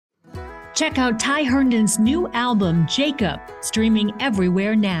Check out Ty Herndon's new album, Jacob, streaming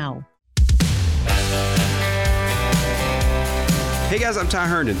everywhere now. Hey guys, I'm Ty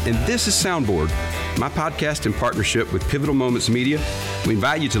Herndon, and this is Soundboard, my podcast in partnership with Pivotal Moments Media. We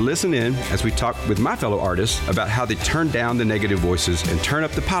invite you to listen in as we talk with my fellow artists about how they turn down the negative voices and turn up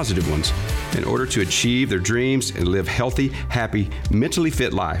the positive ones in order to achieve their dreams and live healthy, happy, mentally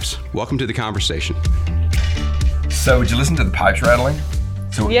fit lives. Welcome to the conversation. So, would you listen to the pipes rattling?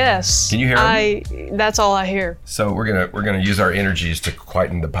 So, yes. Can you hear them? That's all I hear. So we're gonna use our energies to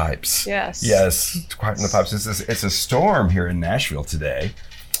quieten the pipes. Yes. Yes, to quieten the pipes. It's a storm here in Nashville today.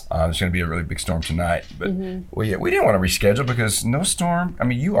 There's going to be a really big storm tonight, but we didn't want to reschedule because no storm. I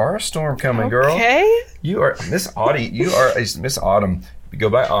mean, you are a storm coming, girl. Okay. You are Miss Auti. You are a Miss Autumn. You go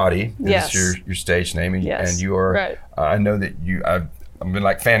by Auti. Yes. That's your stage name, and, yes. and you are. Right. I know that I've been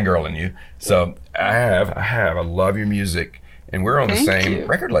like fangirling you. So I love your music. And we're on the same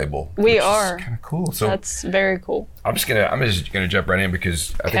record label. We are. Kind of cool. So that's very cool. I'm just gonna jump right in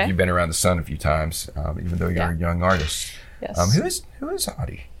because I think you've been around the sun a few times, even though you're a young artist. Yes. Who is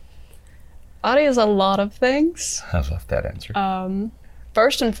Auti? Auti is a lot of things. I love that answer.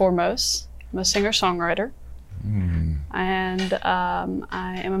 First and foremost, I'm a singer-songwriter, and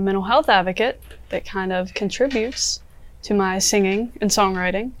I am a mental health advocate that kind of contributes to my singing and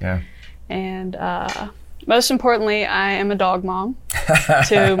songwriting. Yeah. And most importantly, I am a dog mom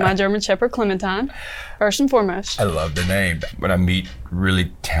to my German Shepherd Clementine, first and foremost. I love the name. When I meet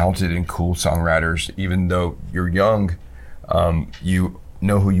really talented and cool songwriters, even though you're young, you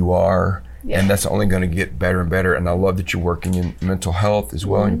know who you are, and that's only going to get better and better. And I love that you're working in mental health as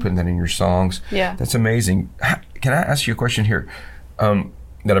well, and you're putting that in your songs. Yeah. That's amazing. Can I ask you a question here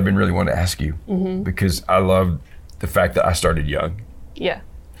that I've been really wanting to ask you? Because I love the fact that I started young. Yeah.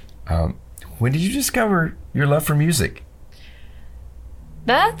 When did you discover your love for music?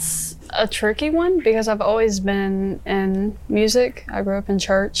 That's a tricky one because I've always been in music. I grew up in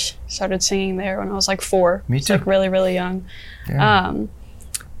church, started singing there when I was like 4. Me too. Like really, really young. Yeah.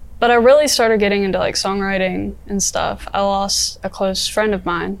 But I really started getting into like songwriting and stuff. I lost a close friend of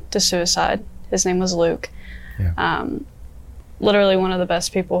mine to suicide. His name was Luke. Yeah. Literally one of the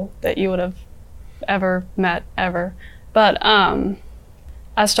best people that you would have ever met, ever. But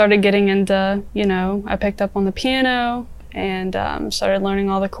I started getting into, I picked up on the piano and started learning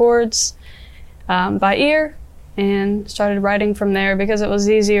all the chords by ear and started writing from there because it was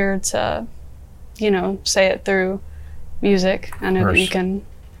easier to, say it through music. I know that you can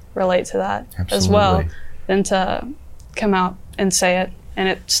relate to that as well than to come out and say it. And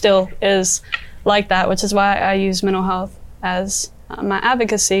it still is like that, which is why I use mental health as my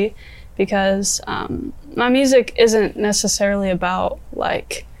advocacy because my music isn't necessarily about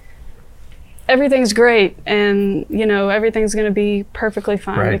like everything's great and everything's going to be perfectly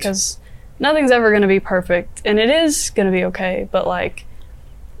fine because nothing's ever going to be perfect and it is going to be okay, but like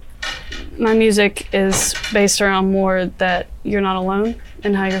my music is based around more that you're not alone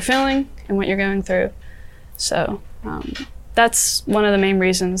in how you're feeling and what you're going through. So that's one of the main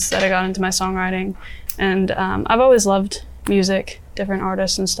reasons that I got into my songwriting, and I've always loved music, different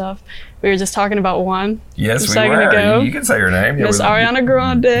artists and stuff. We were just talking about one. Yes, a we second were. Ago. You can say her name. Miss Ariana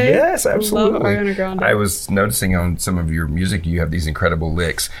Grande. Yes, absolutely. Love Ariana Grande. I was noticing on some of your music, you have these incredible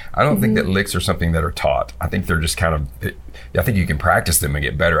licks. I don't think that licks are something that are taught. I think they're just kind of, I think you can practice them and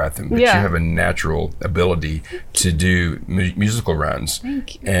get better at them. But you have a natural ability to do musical runs.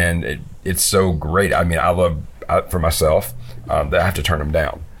 Thank you. And it's so great. I mean, for myself, that I have to turn them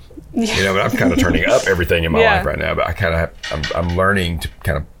down. But I'm kind of turning up everything in my life right now. But I'm learning to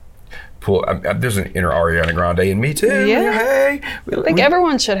kind of pull. There's an inner Ariana Grande in me too. Yeah. Hey, I think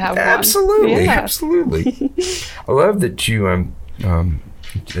everyone should have one. Absolutely, Yeah. absolutely. I love that you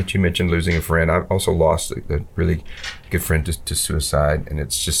mentioned losing a friend. I've also lost a really good friend to suicide, and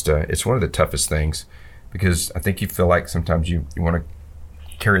it's just it's one of the toughest things because I think you feel like sometimes you want to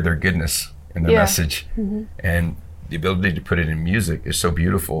carry their goodness and their message, and the ability to put it in music is so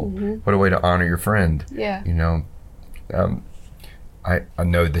beautiful. What a way to honor your friend. Yeah. I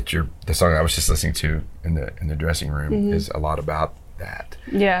know that the song I was just listening to in the dressing room is a lot about that.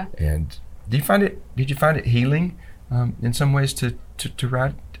 Yeah. And did you find it healing in some ways to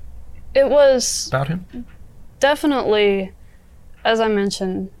write It was about him? definitely, as I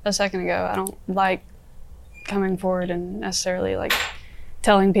mentioned a second ago, I don't like coming forward and necessarily like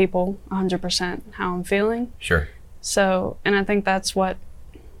telling people 100% how I'm feeling. Sure. So, and I think that's what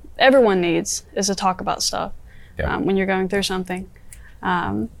everyone needs is to talk about stuff when you're going through something.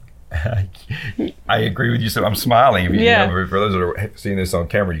 I agree with you. So I'm smiling. For those that are seeing this on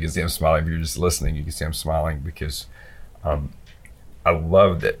camera, you can see I'm smiling. If you're just listening, you can see I'm smiling because I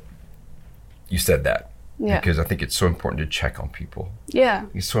love that you said that. Yeah. Because I think it's so important to check on people. Yeah.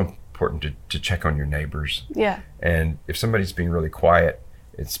 It's so important to check on your neighbors. Yeah. And if somebody's being really quiet,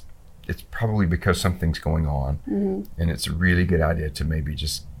 it's probably because something's going on. And it's a really good idea to maybe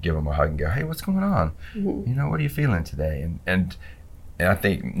just give them a hug and go, hey, what's going on? You know, what are you feeling today? And I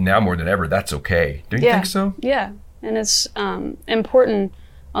think now more than ever, that's okay. Do you think so? Yeah. And it's important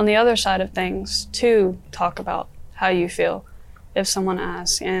on the other side of things to talk about how you feel if someone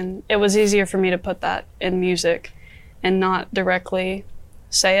asks. And it was easier for me to put that in music and not directly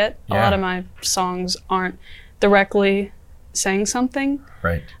say it. A lot of my songs aren't directly saying something.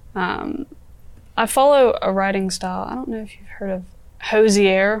 Right. I follow a writing style. I don't know if you've heard of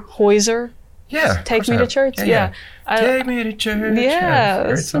Hoiser. Yeah. Take Me to Church. Yeah. Take Me to Church. Yeah,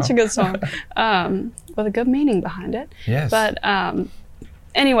 that's such a good song. With a good meaning behind it. Yes. But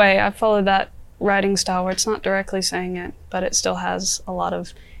anyway, I follow that writing style where it's not directly saying it, but it still has a lot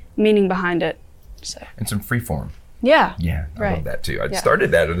of meaning behind it. So. And some free form. Yeah. Yeah, I right. love that too. I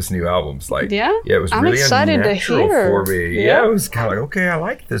started that on this new album. It's like, yeah, it was I'm really excited unnatural to hear. for me. Yeah, it was kind of like, okay, I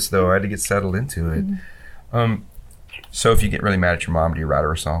like this though. I had to get settled into it. So if you get really mad at your mom, do you write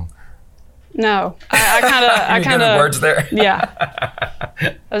her a song? No, I kind of the words there. Yeah,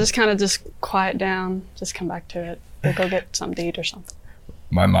 I just kind of just quiet down, just come back to it. We'll go get something to eat or something.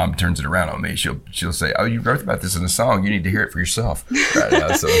 My mom turns it around on me. She'll say, "Oh, you wrote about this in a song. You need to hear it for yourself." Right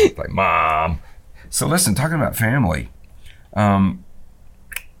now, so it's like, Mom. So listen, talking about family, have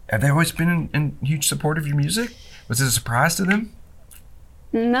they always been in huge support of your music? Was it a surprise to them?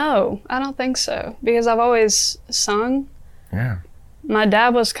 No, I don't think so, because I've always sung. Yeah. My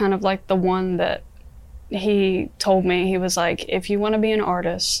dad was kind of like the one that he told me, he was like, if you want to be an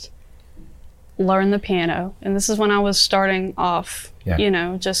artist, learn the piano. And this is when I was starting off, you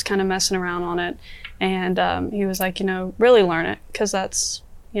know, just kind of messing around on it. And he was like, you know, really learn it, because that's,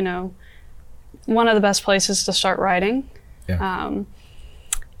 you know, one of the best places to start writing. Yeah.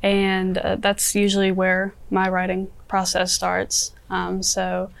 And that's usually where my writing process starts.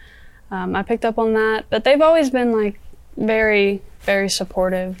 So I picked up on that. But they've always been like very, very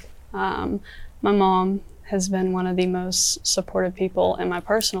supportive. My mom has been one of the most supportive people in my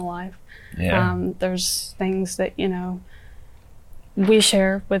personal life. Yeah. There's things that, you know, we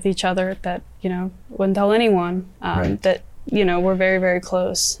share with each other that, you know, wouldn't tell anyone, that, you know, we're very, very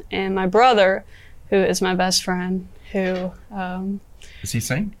close. And my brother, who is my best friend, who... Does he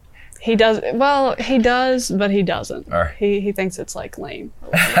sing? He does. Well, he does, but he doesn't. All right. He thinks it's like lame.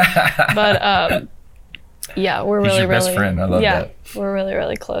 But yeah, we're He's really, your best really, friend. I love that. We're really,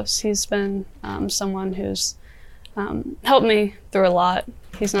 really close. He's been someone who's helped me through a lot.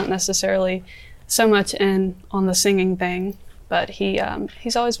 He's not necessarily so much in on the singing thing, but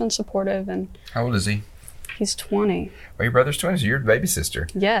he's always been supportive. And how old is he? He's 20. Well, your brother's 20, so you're a baby sister.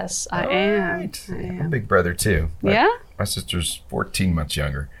 Yes, I am. I'm a big brother too. Yeah? My sister's 14 months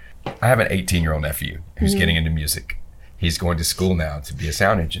younger. I have an 18-year-old nephew who's getting into music. He's going to school now to be a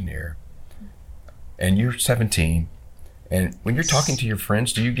sound engineer. And you're 17. And when you're talking to your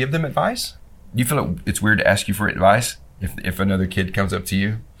friends, do you give them advice? Do you feel it's weird to ask you for advice if another kid comes up to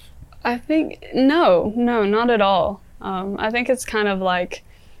you? I think, no, not at all. I think it's kind of like,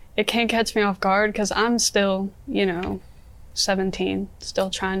 it can't catch me off guard because I'm still, you know, 17, still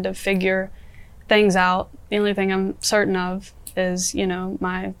trying to figure things out. The only thing I'm certain of is, you know,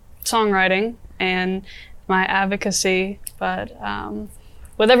 my songwriting and my advocacy. But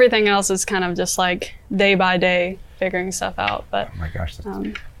with everything else, it's kind of just like day by day figuring stuff out. But oh my gosh.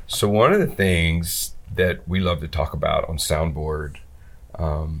 So one of the things that we love to talk about on Soundboard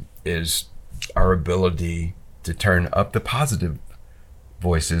is our ability to turn up the positive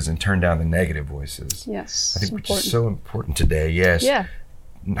voices and turn down the negative voices. Yes. I think which is so important today. Yes. Yeah.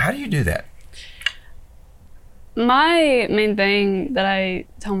 How do you do that? My main thing that I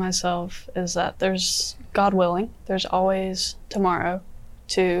tell myself is that there's, God willing, there's always tomorrow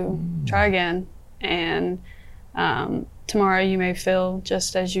to try again. And tomorrow you may feel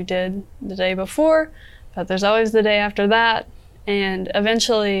just as you did the day before, but there's always the day after that. And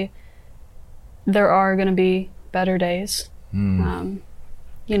eventually there are going to be better days.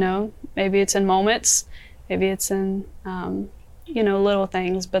 You know, maybe it's in moments, maybe it's in, you know, little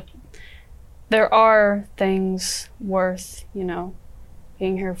things, but there are things worth, you know,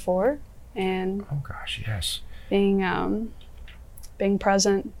 being here for, and oh gosh, yes, being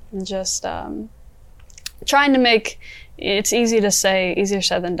present and just trying to make. It's easy to say, easier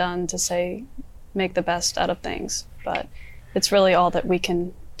said than done to say, make the best out of things, but it's really all that we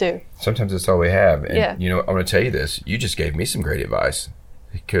can do. Sometimes it's all we have, and you know, I'm going to tell you this. You just gave me some great advice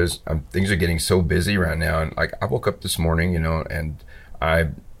because things are getting so busy right now, and like I woke up this morning, you know, and I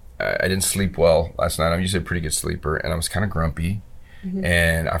I didn't sleep well last night. I'm usually a pretty good sleeper, and I was kind of grumpy.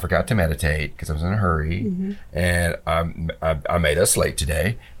 And I forgot to meditate because I was in a hurry. And I made us late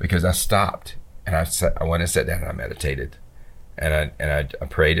today because I stopped and I went and sat down and I meditated, and I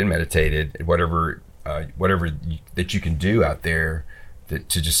prayed and meditated. Whatever that you can do out there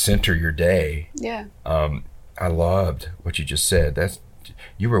to just center your day. Yeah. I loved what you just said.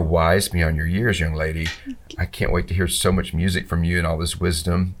 You were wise beyond your years, young lady. I can't wait to hear so much music from you and all this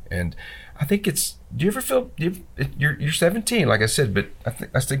wisdom. And I think do you ever feel, you're 17, like I said, but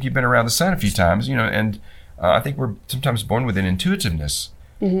I think you've been around the sun a few times, and I think we're sometimes born with an intuitiveness.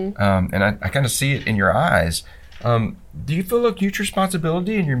 And I kind of see it in your eyes. Do you feel a huge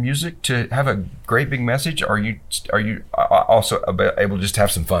responsibility in your music to have a great big message? Or are you also able to just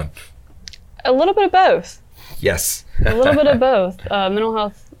have some fun? A little bit of both. Yes. A little bit of both. Mental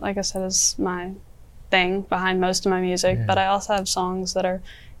health, like I said, is my thing behind most of my music, but I also have songs that are,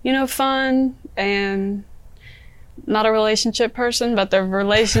 fun, and not a relationship person, but they're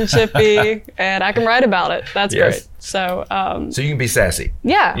relationship-y, and I can write about it. That's great. So you can be sassy.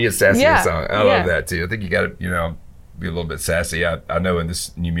 Yeah. You get sassy in a song. I love that too. I think you got to, be a little bit sassy. I know in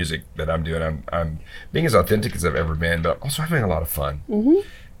this new music that I'm doing, I'm being as authentic as I've ever been, but also having a lot of fun.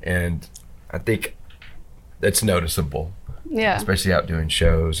 And I think that's noticeable. Yeah. Especially out doing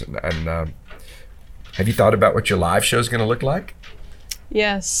shows. And have you thought about what your live show is going to look like?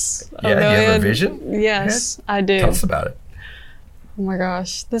 Yes. Yeah, you have a vision? Yes, I do. Tell us about it. Oh my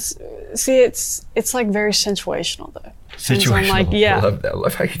gosh. It's like very situational though. Situational. Like, yeah. I love that. I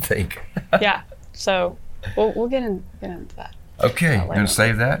love how you think. Yeah. So we'll get into that. Okay. You going to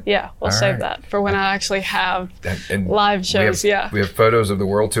save that? Yeah, we'll save that for when I actually have live shows. We have photos of the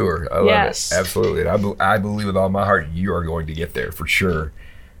world tour. I love it. Absolutely. And I believe with all my heart you are going to get there for sure.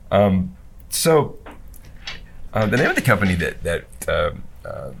 So the name of the company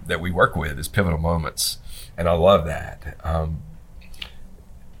that we work with is Pivotal Moments, and I love that.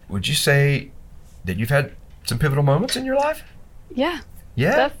 Would you say that you've had some pivotal moments in your life? Yeah.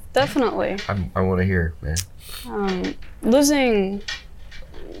 Yeah? Definitely. I want to hear, man. Losing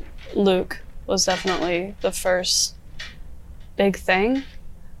Luke was definitely the first big thing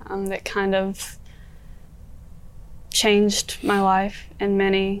that kind of changed my life in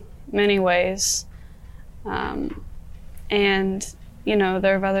many, many ways. And,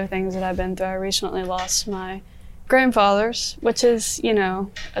 there are other things that I've been through. I recently lost my grandfathers, which is,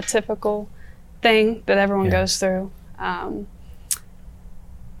 a typical thing that everyone goes through.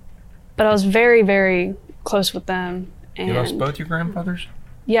 But I was very, very close with them. And you lost both your grandfathers?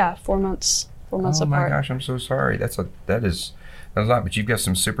 Yeah, 4 months apart. Oh my gosh, I'm so sorry. That is a lot, but you've got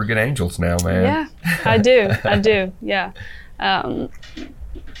some super good angels now, man. Yeah, I do, yeah.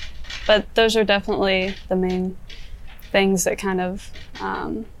 But those are definitely the main things that kind of,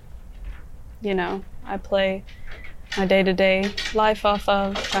 I play my day-to-day life off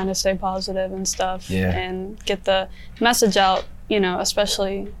of, trying to stay positive and stuff, and get the message out,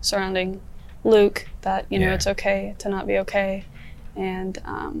 especially surrounding Luke, that, it's okay to not be okay, and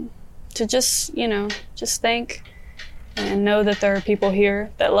to just think and know that there are people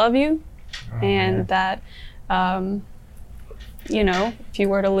here that love you, and that, if you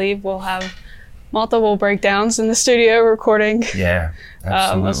were to leave, we'll have multiple breakdowns in the studio recording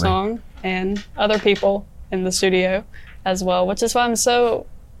a song, and other people in the studio as well, which is why I'm so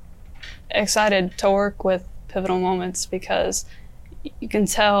excited to work with Pivotal Moments, because you can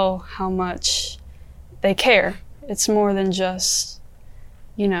tell how much they care. It's more than just,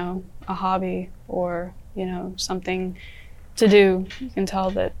 a hobby or, something to do. You can tell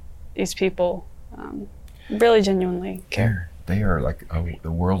that these people really genuinely care. They are like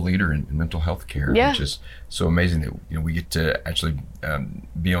the world leader in mental health care, which is so amazing that we get to actually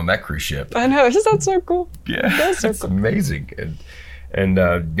be on that cruise ship. I know, isn't that so cool? Yeah, that's so cool. Amazing, and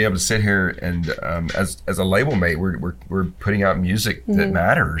be able to sit here and as a label mate, we're putting out music that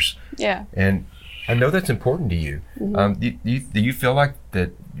matters. Yeah, and I know that's important to you. Do you feel like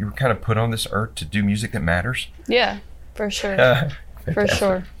that you were kind of put on this earth to do music that matters? Yeah, for sure. For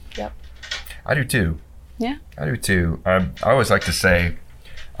sure. Yep. I do too. Yeah, I do too. I always like to say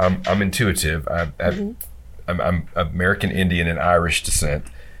I'm intuitive. I'm American Indian and Irish descent,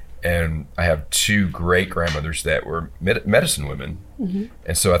 and I have two great grandmothers that were medicine women,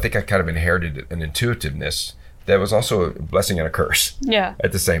 and so I think I kind of inherited an intuitiveness that was also a blessing and a curse. Yeah.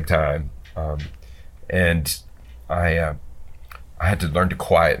 At the same time, and I had to learn to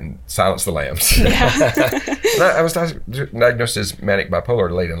quiet and silence the lambs. Yeah. I was diagnosed as manic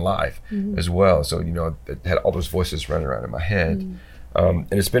bipolar late in life as well. So, I had all those voices running around in my head. And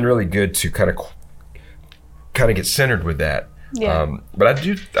it's been really good to kind of get centered with that. Yeah. But I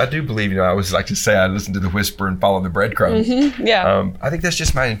do believe, I always like to say I listen to the whisper and follow the breadcrumbs. Mm-hmm. Yeah. I think that's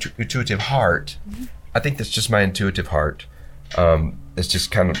just my intuitive heart. Mm-hmm. I think that's just my intuitive heart. It's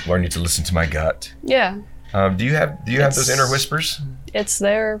just kind of learning to listen to my gut. Yeah. Do you have those inner whispers? It's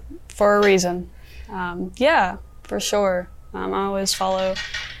there for a reason. Yeah, for sure. I always follow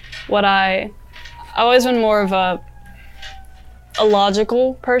I've always been more of a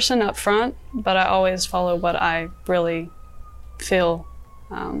logical person up front, but I always follow what I really feel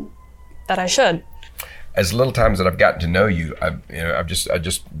that I should. As little times that I've gotten to know you, I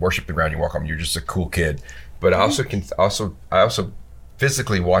just worship the ground you walk on. You're just a cool kid, but I also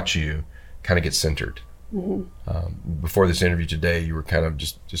physically watch you kind of get centered. Mm-hmm. Before this interview today, you were kind of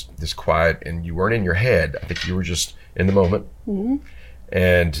just this quiet, and you weren't in your head. I think you were just in the moment. Mm-hmm.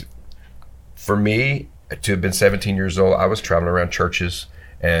 And for me, to have been 17 years old, I was traveling around churches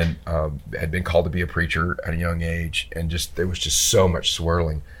and had been called to be a preacher at a young age, and there was just so much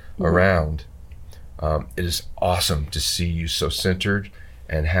swirling around. It is awesome to see you so centered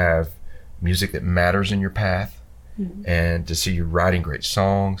and have music that matters in your path, and to see you writing great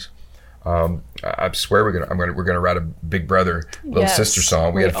songs. I swear we're gonna write a Big Brother Little Sister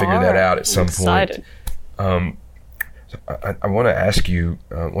song. We got to figure that out at some point. So I want to ask you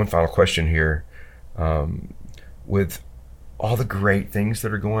one final question here. With all the great things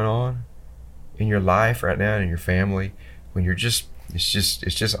that are going on in your life right now and in your family, when you're it's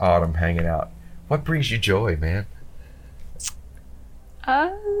just autumn hanging out, what brings you joy, man?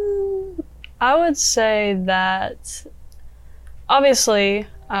 I would say that obviously,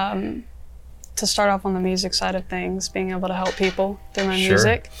 to start off on the music side of things, being able to help people through my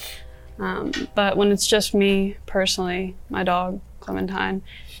music. But when it's just me personally, my dog, Clementine,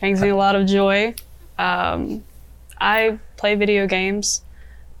 brings me a lot of joy. I play video games.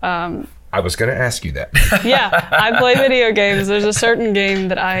 I was going to ask you that. Yeah, I play video games. There's a certain game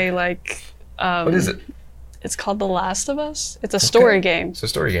that I like. What is it? It's called The Last of Us. It's a story game. It's a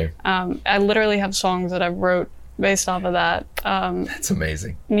story game. I literally have songs that I wrote based off of that. That's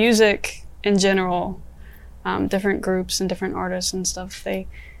amazing. Music in general, different groups and different artists and stuff, they,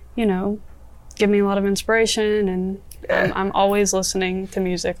 give me a lot of inspiration, and I'm always listening to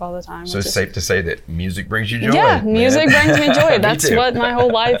music all the time. So it's safe to say that music brings you joy. Yeah, music brings me joy. Me That's too. what my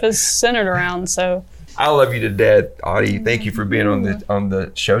whole life is centered around. So I love you to death, Auti. Thank you for being on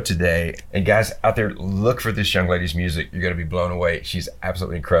the show today. And guys out there, look for this young lady's music. You're going to be blown away. She's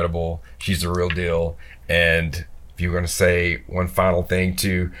absolutely incredible. She's the real deal. And if you're going to say one final thing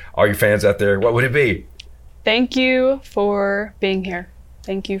to all your fans out there, what would it be? Thank you for being here.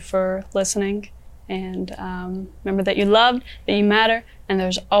 Thank you for listening. And remember that you're loved, that you matter, and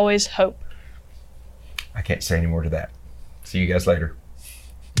there's always hope. I can't say any more to that. See you guys later.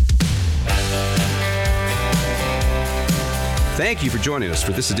 Thank you for joining us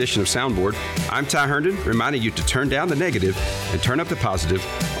for this edition of Soundboard. I'm Ty Herndon, reminding you to turn down the negative and turn up the positive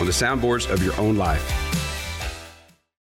on the soundboards of your own life.